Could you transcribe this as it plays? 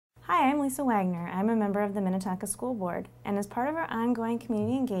Hi, I'm Lisa Wagner. I'm a member of the Minnetonka School Board, and as part of our ongoing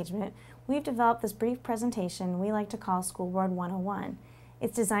community engagement, we've developed this brief presentation we like to call School Board 101.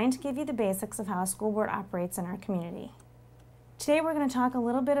 It's designed to give you the basics of how a school board operates in our community. Today we're going to talk a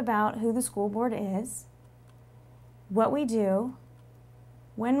little bit about who the school board is, what we do,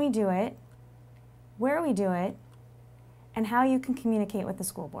 when we do it, where we do it, and how you can communicate with the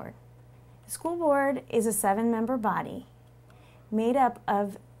school board. The school board is a 7-member body made up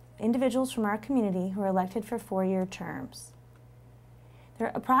of individuals from our community who are elected for 4-year terms.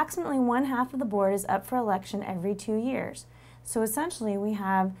 Approximately 1/2 of the board is up for election every 2 years. So essentially we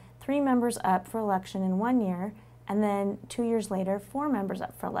have 3 members up for election in 1 year, and then 2 years later 4 members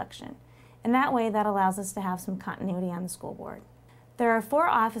up for election. And that way that allows us to have some continuity on the school board. There are 4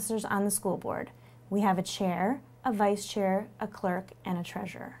 officers on the school board. We have a chair, a vice chair, a clerk, and a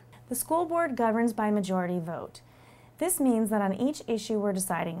treasurer. The school board governs by majority vote. This means that on each issue we're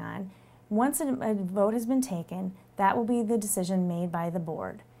deciding on, once a vote has been taken, that will be the decision made by the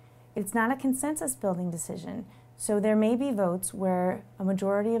board. It's not a consensus building decision, so there may be votes where a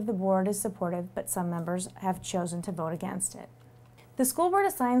majority of the board is supportive, but some members have chosen to vote against it. The school board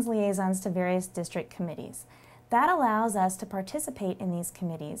assigns liaisons to various district committees. That allows us to participate in these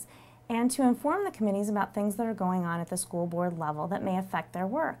committees and to inform the committees about things that are going on at the school board level that may affect their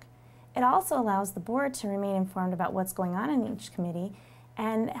work. It also allows the board to remain informed about what's going on in each committee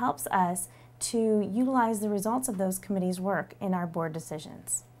and helps us to utilize the results of those committees' work in our board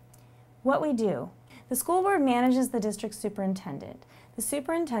decisions. What we do. The school board manages the district superintendent. The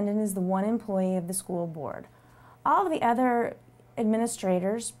superintendent is the one employee of the school board. All of the other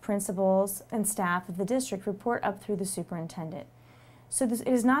administrators, principals, and staff of the district report up through the superintendent. So it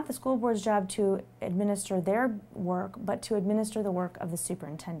is not the school board's job to administer their work, but to administer the work of the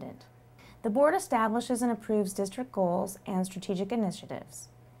superintendent. The board establishes and approves district goals and strategic initiatives.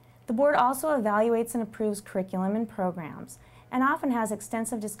 The board also evaluates and approves curriculum and programs, and often has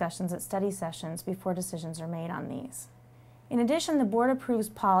extensive discussions at study sessions before decisions are made on these. In addition, the board approves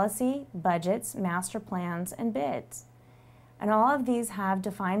policy, budgets, master plans, and bids. And all of these have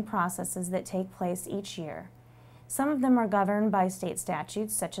defined processes that take place each year. Some of them are governed by state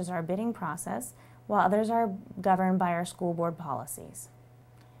statutes, such as our bidding process, while others are governed by our school board policies.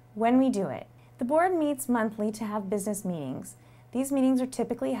 When we do it. The board meets monthly to have business meetings. These meetings are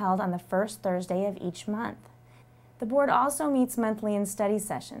typically held on the first Thursday of each month. The board also meets monthly in study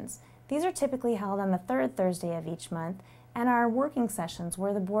sessions. These are typically held on the third Thursday of each month and are working sessions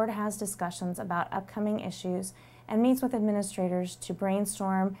where the board has discussions about upcoming issues and meets with administrators to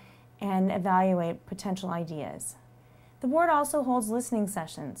brainstorm and evaluate potential ideas. The board also holds listening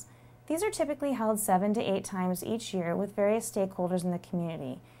sessions. These are typically held 7 to 8 times each year with various stakeholders in the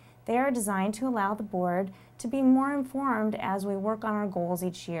community. They are designed to allow the board to be more informed as we work on our goals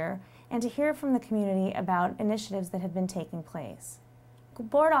each year and to hear from the community about initiatives that have been taking place. The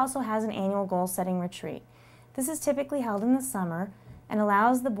board also has an annual goal-setting retreat. This is typically held in the summer and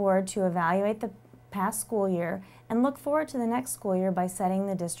allows the board to evaluate the past school year and look forward to the next school year by setting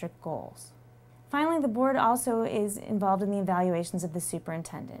the district goals. Finally, the board also is involved in the evaluations of the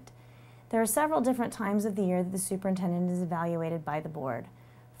superintendent. There are several different times of the year that the superintendent is evaluated by the board.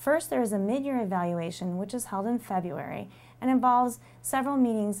 First, there is a mid-year evaluation, which is held in February and involves several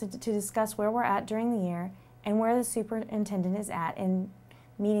meetings to discuss where we're at during the year and where the superintendent is at in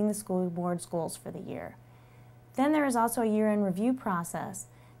meeting the school board's goals for the year. Then there is also a year-end review process.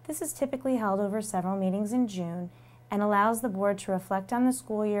 This is typically held over several meetings in June and allows the board to reflect on the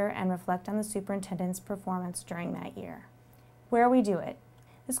school year and reflect on the superintendent's performance during that year. Where we do it.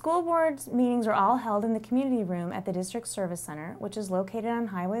 The school board's meetings are all held in the community room at the District Service Center, which is located on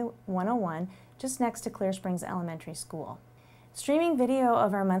Highway 101, just next to Clear Springs Elementary School. Streaming video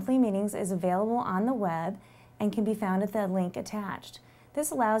of our monthly meetings is available on the web and can be found at the link attached.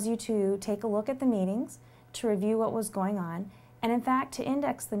 This allows you to take a look at the meetings, to review what was going on, and in fact to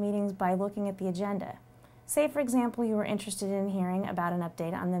index the meetings by looking at the agenda. Say, for example, you were interested in hearing about an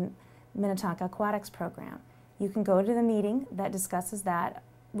update on the Minnetonka Aquatics program. You can go to the meeting that discusses that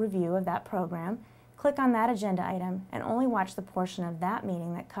review of that program, click on that agenda item, and only watch the portion of that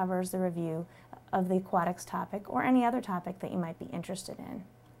meeting that covers the review of the aquatics topic or any other topic that you might be interested in.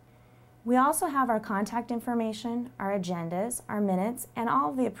 We also have our contact information, our agendas, our minutes, and all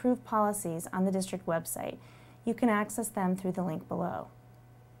of the approved policies on the district website. You can access them through the link below.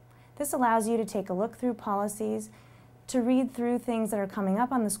 This allows you to take a look through policies, to read through things that are coming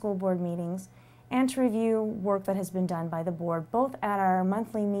up on the school board meetings, and to review work that has been done by the board, both at our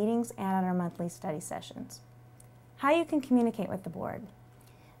monthly meetings and at our monthly study sessions. How you can communicate with the board.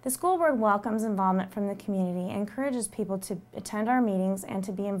 The school board welcomes involvement from the community and encourages people to attend our meetings and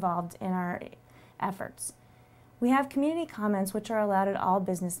to be involved in our efforts. We have community comments which are allowed at all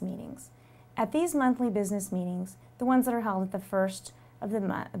business meetings. At these monthly business meetings, the ones that are held at the first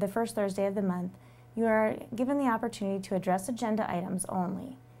Thursday of the month, you are given the opportunity to address agenda items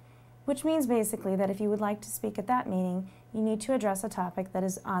only, which means basically that if you would like to speak at that meeting, you need to address a topic that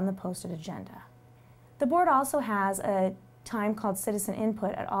is on the posted agenda. The board also has a time called citizen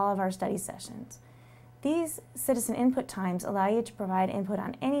input at all of our study sessions. These citizen input times allow you to provide input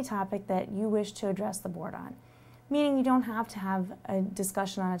on any topic that you wish to address the board on, meaning you don't have to have a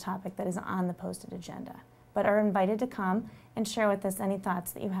discussion on a topic that is on the posted agenda, but are invited to come and share with us any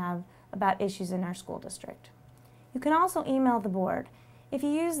thoughts that you have about issues in our school district. You can also email the board. If you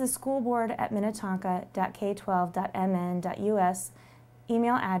use the schoolboard@minnetonka.k12.mn.us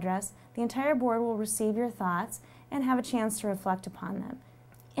email address, the entire board will receive your thoughts and have a chance to reflect upon them.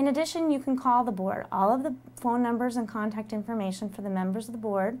 In addition, you can call the board. All of the phone numbers and contact information for the members of the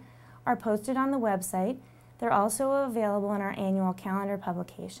board are posted on the website. They're also available in our annual calendar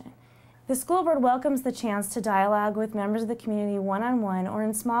publication. The school board welcomes the chance to dialogue with members of the community one-on-one or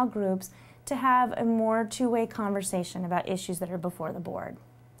in small groups to have a more two-way conversation about issues that are before the board.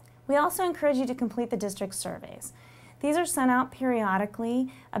 We also encourage you to complete the district surveys. These are sent out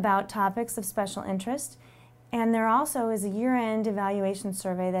periodically about topics of special interest, and there also is a year-end evaluation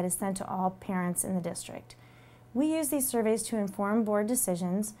survey that is sent to all parents in the district. We use these surveys to inform board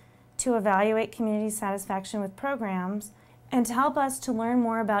decisions, to evaluate community satisfaction with programs, and to help us to learn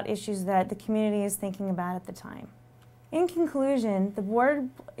more about issues that the community is thinking about at the time. In conclusion, the board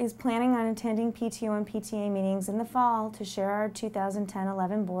is planning on attending PTO and PTA meetings in the fall to share our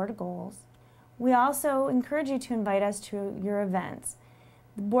 2010-11 board goals. We also encourage you to invite us to your events.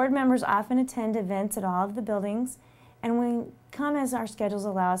 The board members often attend events at all of the buildings, and we come as our schedules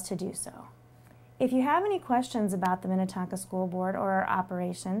allow us to do so. If you have any questions about the Minnetonka School Board or our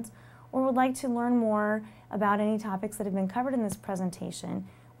operations, or would like to learn more about any topics that have been covered in this presentation,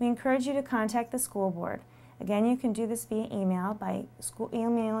 we encourage you to contact the school board. Again, you can do this via email by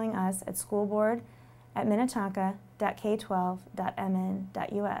emailing us at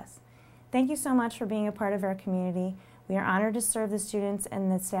schoolboard@minnetonka.k12.mn.us. Thank you so much for being a part of our community. We are honored to serve the students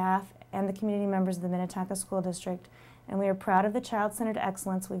and the staff and the community members of the Minnetonka School District, and we are proud of the child-centered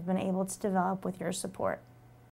excellence we've been able to develop with your support.